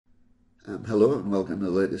Hello and welcome to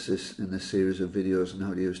the latest in this series of videos on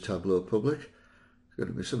how to use Tableau Public. It's going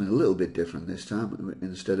to be something a little bit different this time.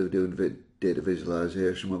 Instead of doing data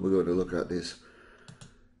visualization, what we're going to look at is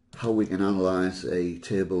how we can analyze a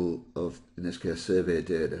table of, in this case, survey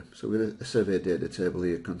data. So we've got a survey data table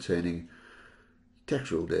here containing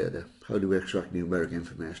textual data. How do we extract numeric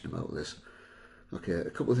information about this? Okay,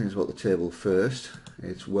 a couple of things about the table first.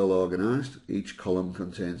 It's well organized. Each column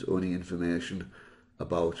contains only information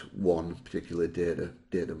about one particular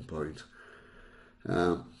datum point.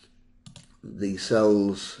 The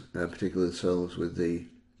cells, particular cells with the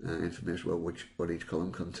information about what each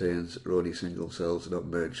column contains, are only single cells, they're not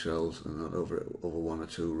merged cells, and not over one or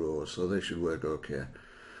two rows, so they should work okay.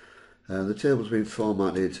 The table's been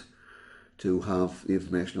formatted to have the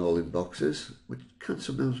information all in boxes, which can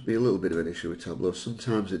sometimes be a little bit of an issue with Tableau.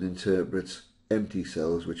 Sometimes it interprets empty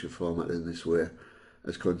cells which are formatted in this way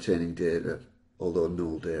as containing data, although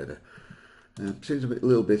null data. Seems a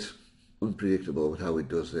little bit unpredictable with how it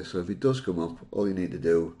does this. So if it does come up, all you need to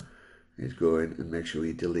do is go in and make sure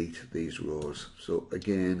you delete these rows. So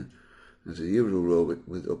again, as a usual rule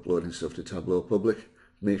with uploading stuff to Tableau Public,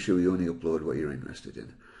 make sure you only upload what you're interested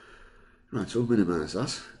in. Right, so we'll minimise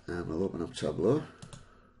that. We'll open up Tableau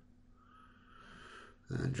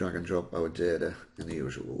and drag and drop our data in the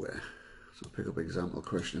usual way. So pick up example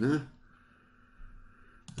questionnaire.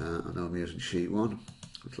 I know I'm using sheet 1.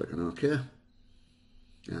 I'll click on OK,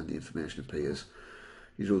 and the information appears.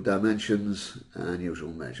 Usual dimensions and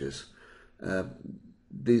usual measures.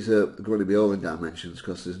 These are going to be all in dimensions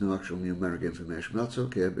because there's no actual numeric information. That's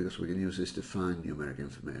okay because we can use this to find numeric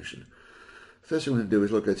information. First thing we're going to do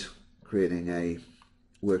is look at creating a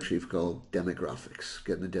worksheet called demographics,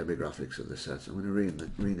 getting the demographics of the set. I'm going to rename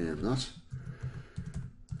that.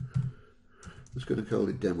 I'm just going to call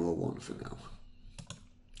it Demo 1 for now.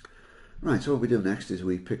 Right, so what we do next is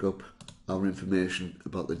we pick up our information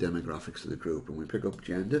about the demographics of the group, and we pick up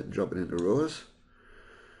gender and drop it into rows,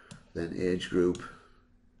 then age group,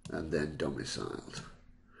 and then domiciled.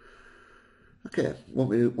 Okay, what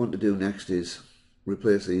we want to do next is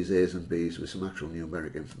replace these A's and B's with some actual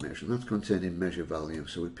numeric information. That's contained in measure value,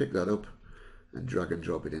 so we pick that up and drag and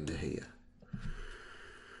drop it into here.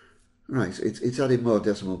 Right, it's adding more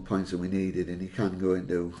decimal points than we needed, and you can go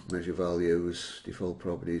into measure values, default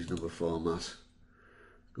properties, number format,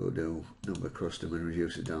 go to number custom and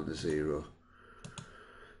reduce it down to 0.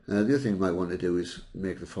 The other thing you might want to do is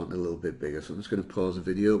make the font a little bit bigger, so I'm just going to pause the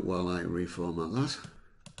video while I reformat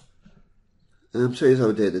that. So here's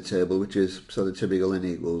our data table, which is sort of typical n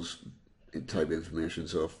equals type information,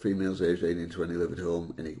 so females aged 18 to 20 live at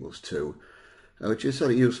home, n equals 2, which is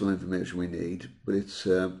sort of useful information we need, but it's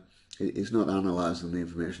not analysing the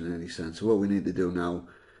information in any sense. So what we need to do now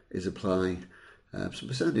is apply some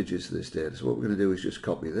percentages to this data. So what we're going to do is just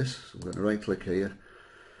copy this. So I'm going to right click here,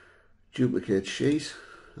 duplicate sheet,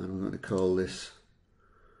 and we're going to call this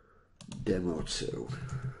Demo 2.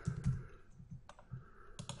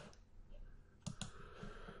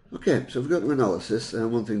 Okay, so we've got to analysis,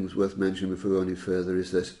 and one thing that's worth mentioning before we go any further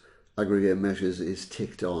is that aggregate measures is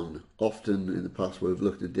ticked on. Often in the past we've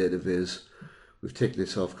looked at data viz, we've ticked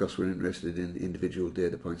this off because we're interested in individual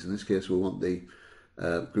data points. In this case we want the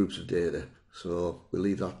groups of data, so we'll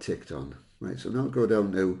leave that ticked on. Right, so now go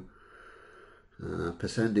down to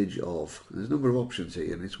percentage of. There's a number of options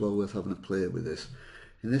here and it's well worth having a play with this.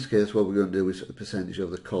 In this case what we're going to do is a percentage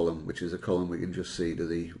of the column, which is a column we can just see to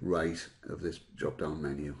the right of this drop down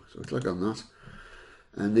menu. So we click on that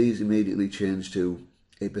and these immediately change to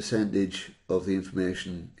a percentage of the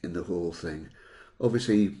information in the whole thing.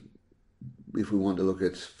 Obviously if we want to look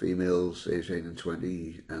at females aged 18 and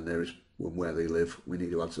 20 and there is where they live, we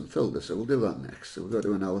need to add some filters, so we'll do that next. So we'll go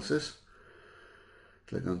to analysis,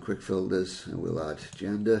 click on quick filters, and we'll add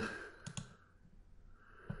gender,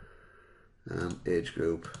 age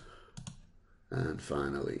group, and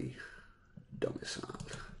finally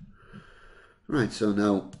domiciled. Right, so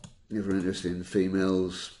now if we're interested in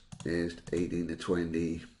females aged 18 to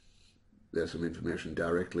 20, there's some information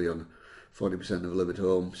directly on 40% of live at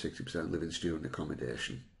home, 60% live in student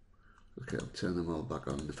accommodation. Okay, I'll turn them all back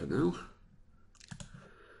on for now.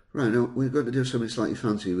 Right, now we're going to do something slightly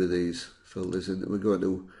fancy with these filters, and we're going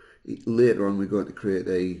to, later on we're going to create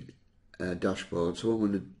a dashboard. So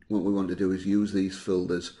what we want to do is use these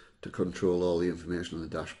filters to control all the information on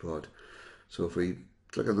the dashboard. So if we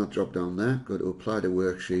click on that drop down there, go to apply to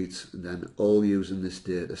worksheets, and then all using this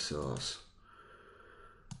data source.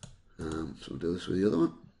 So we'll do this with the other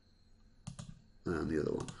one and the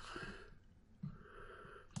other one.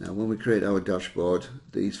 Now when we create our dashboard,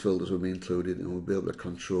 these filters will be included and we'll be able to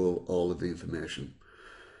control all of the information.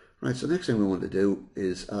 Right, so next thing we want to do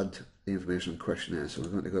is add the Information Questionnaire. So we're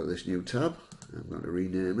going to go to this new tab. I'm going to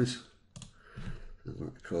rename it. I'm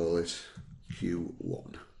going to call it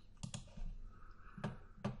Q1.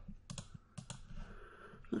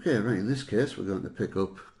 Okay, right, in this case we're going to pick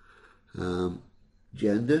up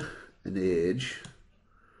gender and age.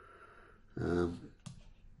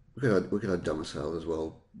 We could add domicile as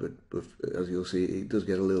well, but as you'll see, it does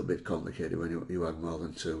get a little bit complicated when you add more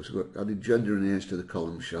than two. So we've added gender and age to the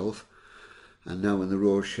column shelf, and now in the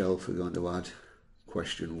row shelf we're going to add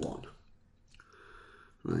question 1.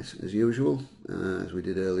 Right, as usual, as we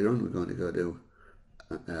did earlier on, we're going to go to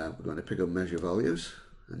we're going to pick up measure values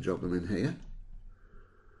and drop them in here.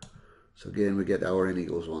 So again, we get our n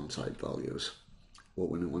equals 1 type values.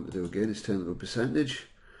 What we want to do again is turn them to a percentage,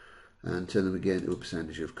 and turn them again to a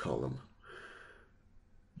percentage of column.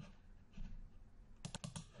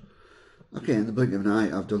 Okay, in the blink of an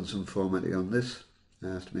eye, I've done some formatting on this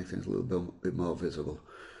to make things a little bit more visible.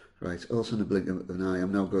 Right, also in the blink of an eye,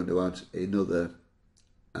 I'm now going to add another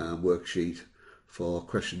worksheet for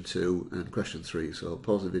question 2 and question 3. So I'll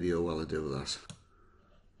pause the video while I do that.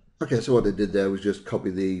 Okay, so what I did there was just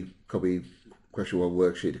copy question 1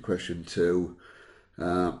 worksheet to question 2,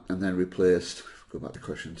 and then replaced, go back to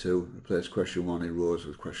question 2, replace question 1 in rows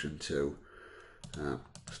with question 2.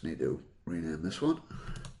 Just need to rename this one.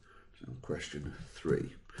 So question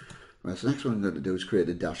 3. Right, so next one I'm going to do is create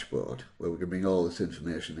a dashboard where we can bring all this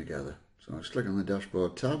information together. So I'll just click on the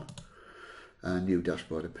dashboard tab, and new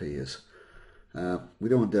dashboard appears. We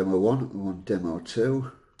don't want demo 1, we want demo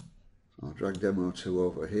 2. I'll drag demo 2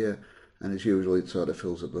 over here, and as usual it sort of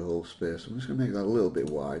fills up the whole space. I'm just going to make that a little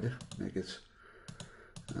bit wider, make it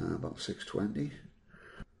about 620.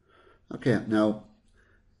 Okay, now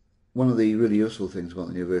one of the really useful things about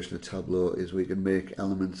the new version of Tableau is we can make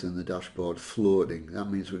elements in the dashboard floating. That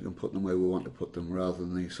means we can put them where we want to put them rather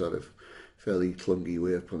than the sort of fairly clunky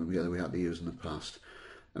way of putting them together we had to use in the past.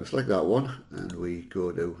 Now select that one, and we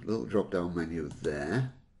go to a little drop down menu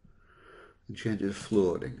there and change it to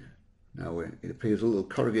floating. Now it appears a little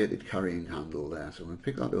corrugated carrying handle there, so we'll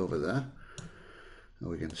pick that over there, and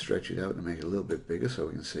we can stretch it out and make it a little bit bigger so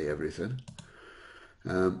we can see everything.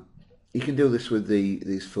 You can do this with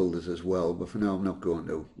these folders as well, but for now I'm not going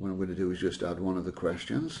to. What I'm going to do is just add one of the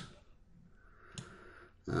questions.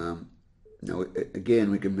 Now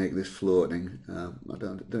again we can make this floating. I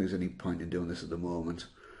don't think there's any point in doing this at the moment.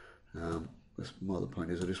 More the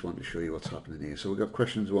point is I just want to show you what's happening here. So we've got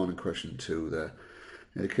questions 1 and question 2 there.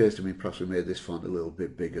 It occurs to me perhaps we made this font a little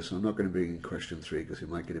bit bigger, so I'm not going to bring in question 3 because it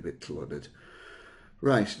might get a bit cluttered.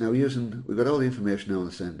 Right, now we've got all the information now on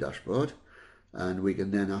the same dashboard, and we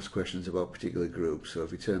can then ask questions about particular groups. So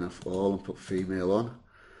if we turn off all and put female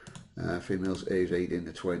on, females age 18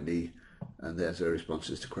 to 20, and there's their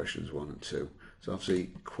responses to questions 1 and 2. So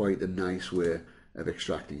obviously quite a nice way of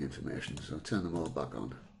extracting information. So turn them all back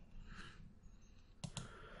on.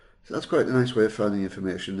 So that's quite a nice way of finding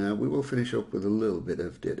information. Now we will finish up with a little bit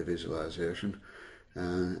of data visualization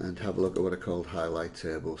and have a look at what are called highlight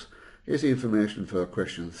tables. Here's the information for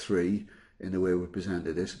question 3 in the way we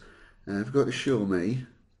presented it. If we go to show me,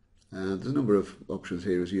 there's a number of options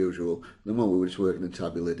here as usual. At the moment we're just working in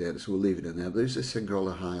tabular data, so we'll leave it in there. But there's this thing called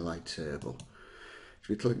a highlight table. If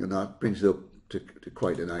you click on that, it brings it up to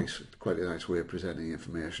quite a nice way of presenting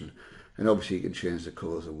information. And obviously you can change the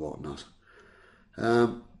colours and whatnot.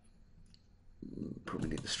 Probably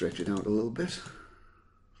need to stretch it out a little bit.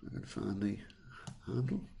 I can find the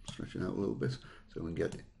handle, stretch it out a little bit so we can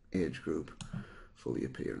get the age group fully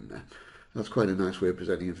appearing there. That's quite a nice way of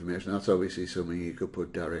presenting information. That's obviously something you could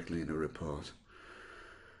put directly in a report.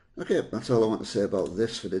 Okay, that's all I want to say about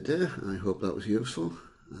this for today. I hope that was useful.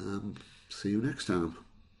 See you next time.